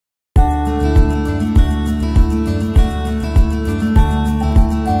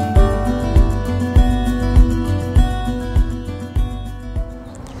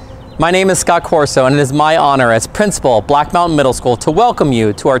My name is Scott Corso, and it is my honor as principal of Black Mountain Middle School to welcome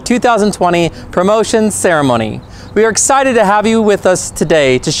you to our 2020 promotion ceremony. We are excited to have you with us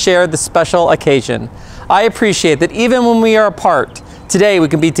today to share this special occasion. I appreciate that even when we are apart, today we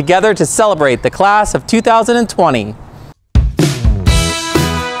can be together to celebrate the class of 2020.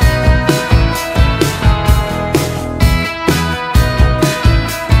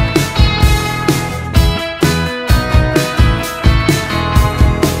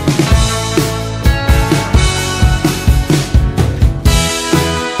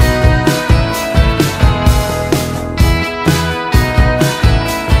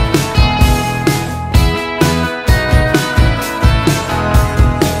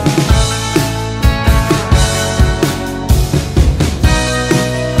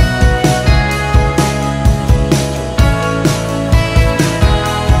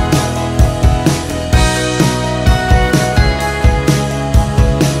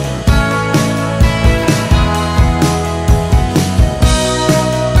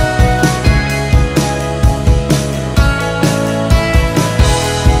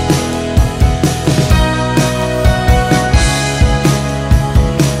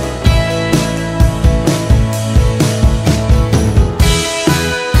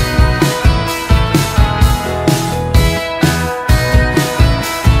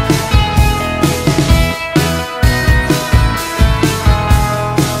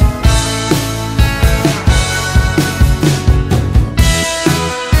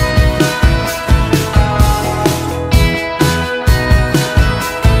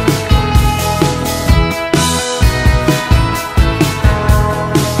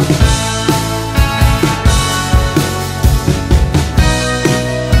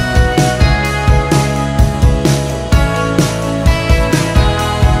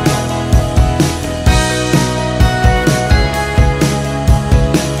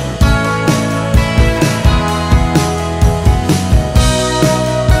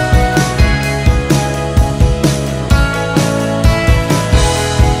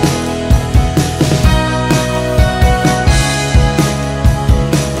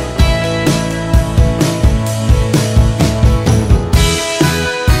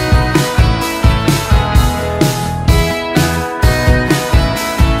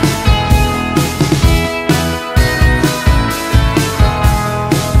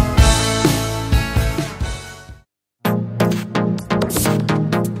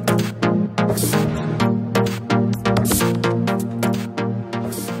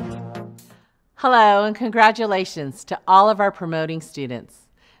 Hello and congratulations to all of our promoting students.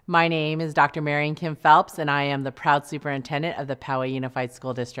 My name is Dr. Marian Kim-Phelps and I am the proud superintendent of the Poway Unified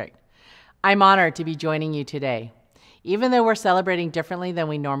School District. I'm honored to be joining you today. Even though we're celebrating differently than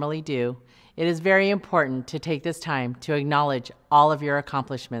we normally do, it is very important to take this time to acknowledge all of your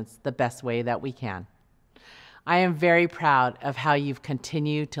accomplishments the best way that we can. I am very proud of how you've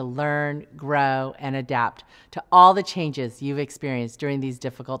continued to learn, grow, and adapt to all the changes you've experienced during these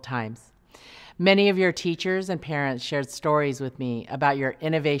difficult times. Many of your teachers and parents shared stories with me about your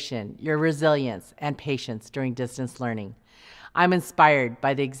innovation, your resilience, and patience during distance learning. I'm inspired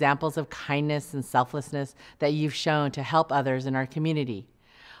by the examples of kindness and selflessness that you've shown to help others in our community.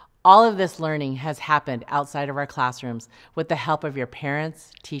 All of this learning has happened outside of our classrooms with the help of your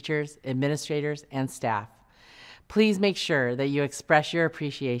parents, teachers, administrators, and staff. Please make sure that you express your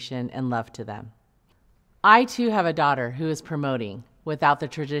appreciation and love to them. I too have a daughter who is promoting without the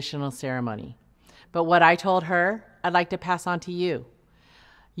traditional ceremony. But what I told her, I'd like to pass on to you.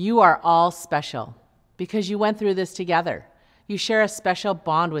 You are all special because you went through this together. You share a special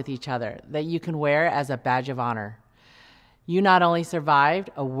bond with each other that you can wear as a badge of honor. You not only survived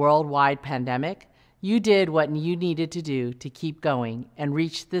a worldwide pandemic, you did what you needed to do to keep going and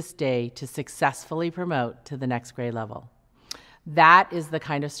reach this day to successfully promote to the next grade level. That is the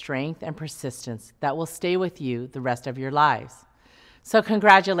kind of strength and persistence that will stay with you the rest of your lives. So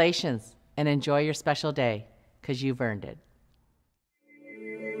congratulations. And enjoy your special day, because you've earned it.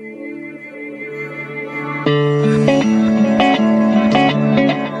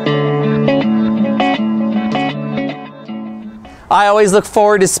 I always look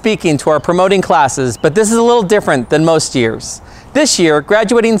forward to speaking to our promoting classes, but this is a little different than most years. This year,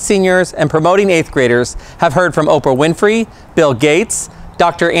 graduating seniors and promoting 8th graders have heard from Oprah Winfrey, Bill Gates,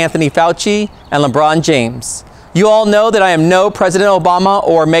 Dr. Anthony Fauci, and LeBron James. You all know that I am no President Obama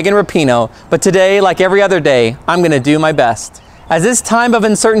or Megan Rapinoe, but today, like every other day, I'm going to do my best. As this time of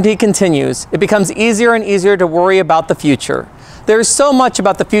uncertainty continues, it becomes easier and easier to worry about the future. There is so much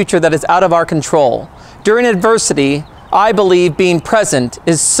about the future that is out of our control. During adversity, I believe being present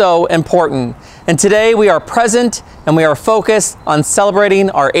is so important. And today we are present and we are focused on celebrating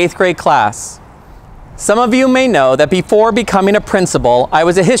our 8th grade class. Some of you may know that before becoming a principal, I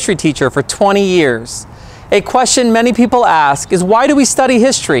was a history teacher for 20 years. A question many people ask is, why do we study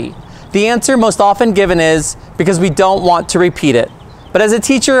history? The answer most often given is, because we don't want to repeat it. But as a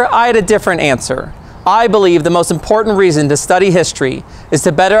teacher, I had a different answer. I believe the most important reason to study history is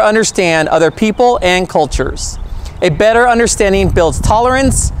to better understand other people and cultures. A better understanding builds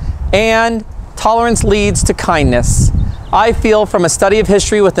tolerance, and tolerance leads to kindness. I feel from a study of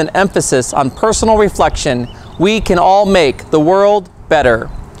history with an emphasis on personal reflection, we can all make the world better.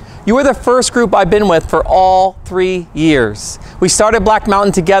 You are the first group I've been with for all 3 years. We started Black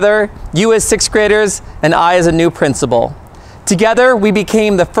Mountain together, you as 6th graders, and I as a new principal. Together, we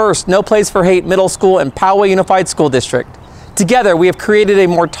became the first No Place for Hate middle school in Poway Unified School District. Together, we have created a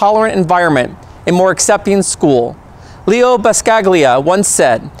more tolerant environment, a more accepting school. Leo Bascaglia once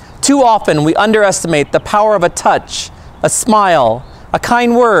said, "Too often we underestimate the power of a touch, a smile, a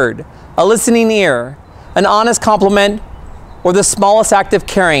kind word, a listening ear, an honest compliment, or the smallest act of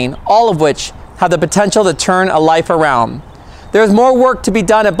caring, all of which have the potential to turn a life around." There is more work to be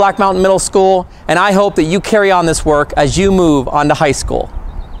done at Black Mountain Middle School, and I hope that you carry on this work as you move on to high school.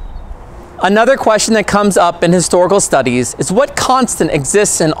 Another question that comes up in historical studies is, what constant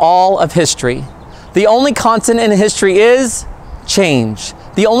exists in all of history? The only constant in history is change.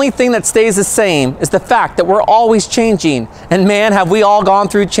 The only thing that stays the same is the fact that we're always changing, and man, have we all gone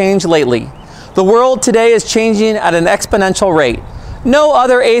through change lately. The world today is changing at an exponential rate. No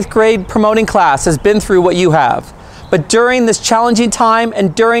other 8th grade promoting class has been through what you have. But during this challenging time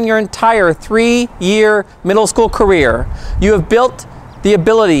and during your entire 3-year middle school career, you have built the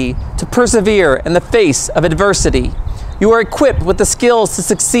ability to persevere in the face of adversity. You are equipped with the skills to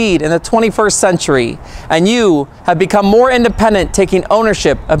succeed in the 21st century, and you have become more independent, taking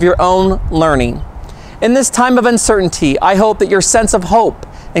ownership of your own learning. In this time of uncertainty, I hope that your sense of hope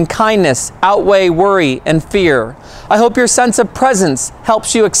and kindness outweigh worry and fear. I hope your sense of presence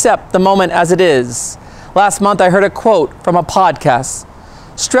helps you accept the moment as it is. Last month, I heard a quote from a podcast.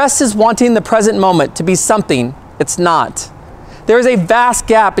 Stress is wanting the present moment to be something it's not. There is a vast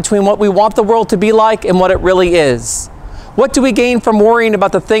gap between what we want the world to be like and what it really is. What do we gain from worrying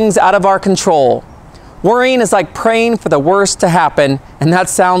about the things out of our control? Worrying is like praying for the worst to happen, and that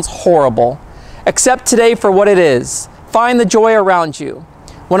sounds horrible. Accept today for what it is. Find the joy around you.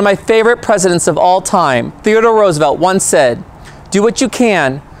 One of my favorite presidents of all time, Theodore Roosevelt, once said, "Do what you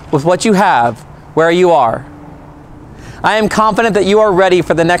can with what you have, where you are." I am confident that you are ready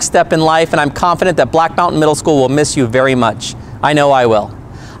for the next step in life, and I'm confident that Black Mountain Middle School will miss you very much. I know I will.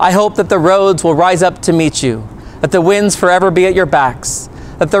 I hope that the roads will rise up to meet you, that the winds forever be at your backs,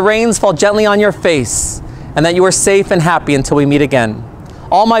 that the rains fall gently on your face, and that you are safe and happy until we meet again.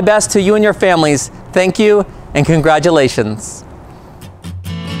 All my best to you and your families. Thank you and congratulations.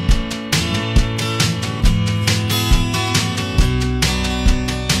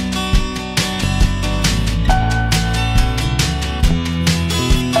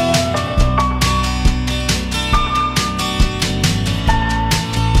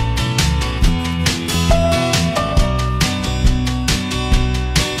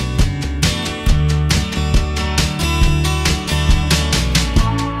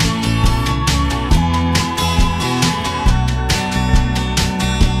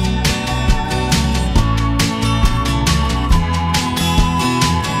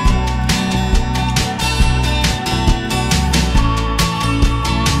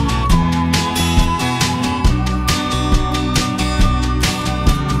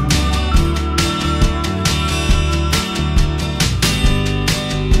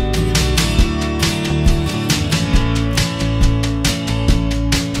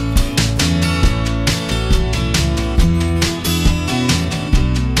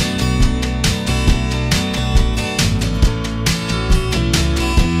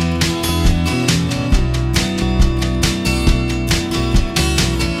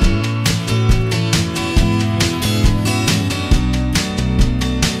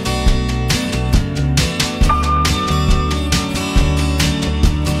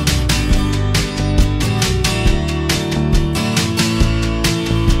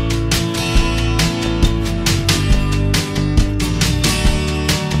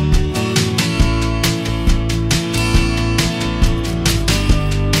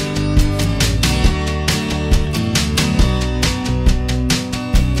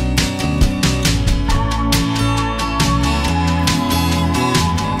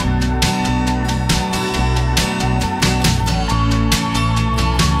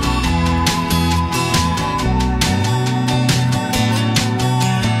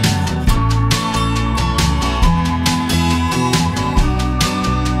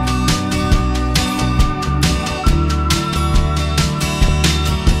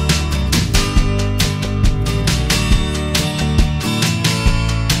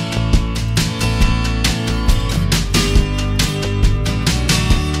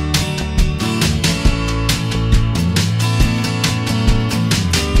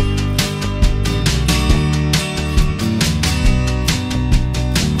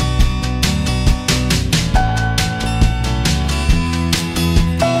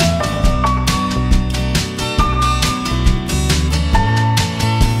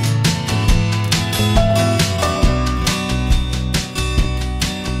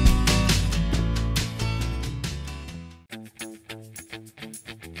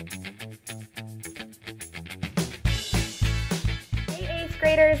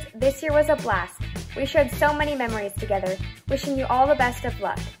 this year was a blast. We shared so many memories together. Wishing you all the best of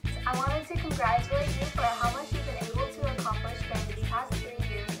luck. I wanted to congratulate you for how much you've been able to accomplish during these past 3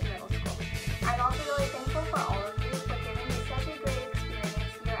 years in middle school. I'm also really thankful for all of you for giving me such a great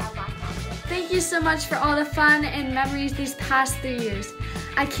experience here at Black Mountain. Thank you so much for all the fun and memories these past 3 years.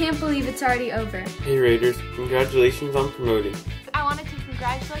 I can't believe it's already over. Hey Raiders, congratulations on promoting. I wanted to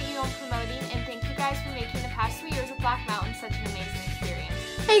congratulate you on promoting and thank you guys for making the past 3 years of Black Mountain such an amazing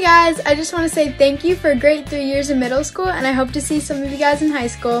experience. Hey guys, I just want to say thank you for a great 3 years in middle school, and I hope to see some of you guys in high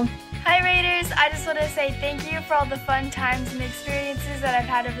school. Hi Raiders, I just want to say thank you for all the fun times and experiences that I've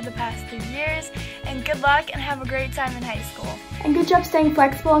had over the past 3 years, and good luck and have a great time in high school. And good job staying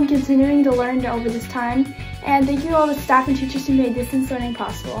flexible and continuing to learn over this time, and thank you to all the staff and teachers who made distance learning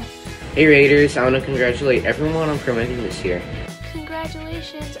possible. Hey Raiders, I want to congratulate everyone on promoting this year.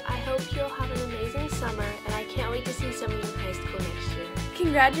 Congratulations, I hope you'll have an amazing summer, and I can't wait to see some of you in high school next year.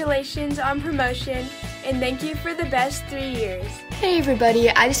 Congratulations on promotion, and thank you for the best 3 years. Hey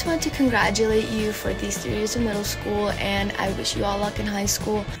everybody, I just want to congratulate you for these 3 years of middle school, and I wish you all luck in high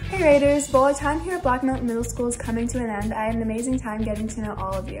school. Hey Raiders, well, our time here at Black Mountain Middle School is coming to an end. I had an amazing time getting to know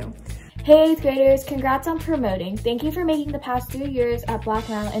all of you. Hey 8th graders, congrats on promoting. Thank you for making the past 3 years at Black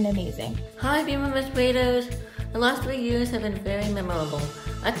Mountain amazing. Hi BMMS Raiders, the last 3 years have been very memorable.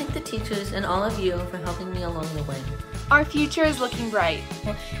 I thank the teachers and all of you for helping me along the way. Our future is looking bright.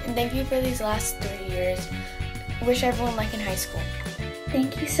 And thank you for these last 3 years. Wish everyone luck in high school.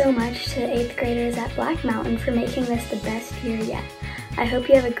 Thank you so much to the 8th graders at Black Mountain for making this the best year yet. I hope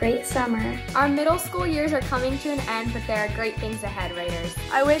you have a great summer. Our middle school years are coming to an end, but there are great things ahead, Raiders.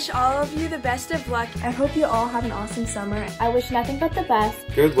 I wish all of you the best of luck. I hope you all have an awesome summer. I wish nothing but the best.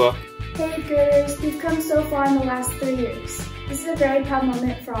 Good luck. Hey 8th graders, we've come so far in the last 3 years. This is a very proud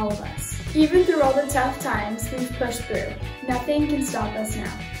moment for all of us. Even through all the tough times, we've pushed through. Nothing can stop us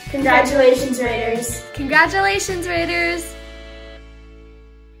now. Congratulations, Raiders. Congratulations, Raiders.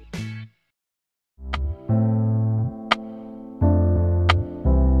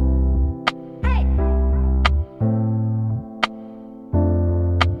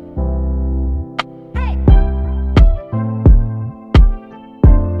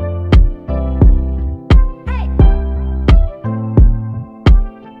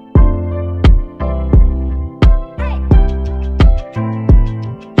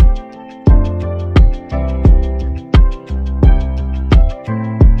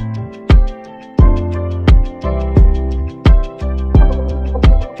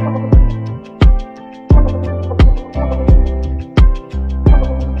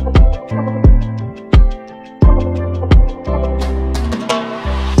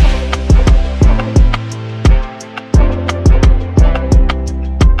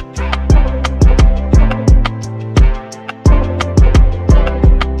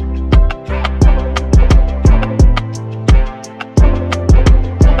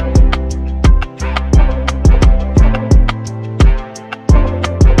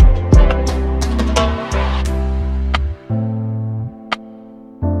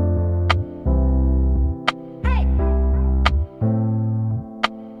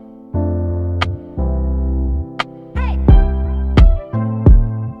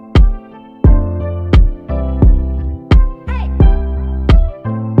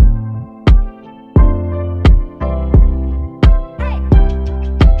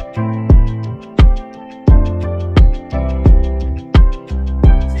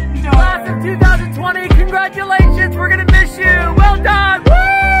 Congratulations, we're gonna miss you. Well done.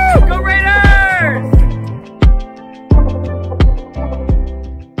 Woo! Go Raiders!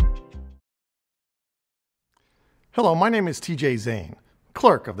 Hello, my name is TJ Zane,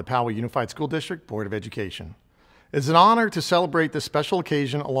 clerk of the Poway Unified School District Board of Education. It's an honor to celebrate this special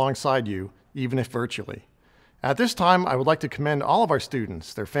occasion alongside you, even if virtually. At this time, I would like to commend all of our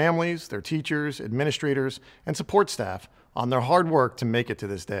students, their families, their teachers, administrators, and support staff on their hard work to make it to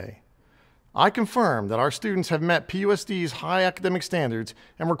this day. I confirm that our students have met PUSD's high academic standards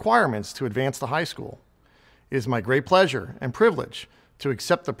and requirements to advance to high school. It is my great pleasure and privilege to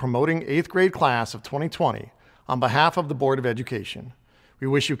accept the promoting 8th grade class of 2020 on behalf of the Board of Education. We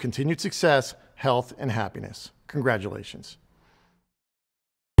wish you continued success, health, and happiness. Congratulations.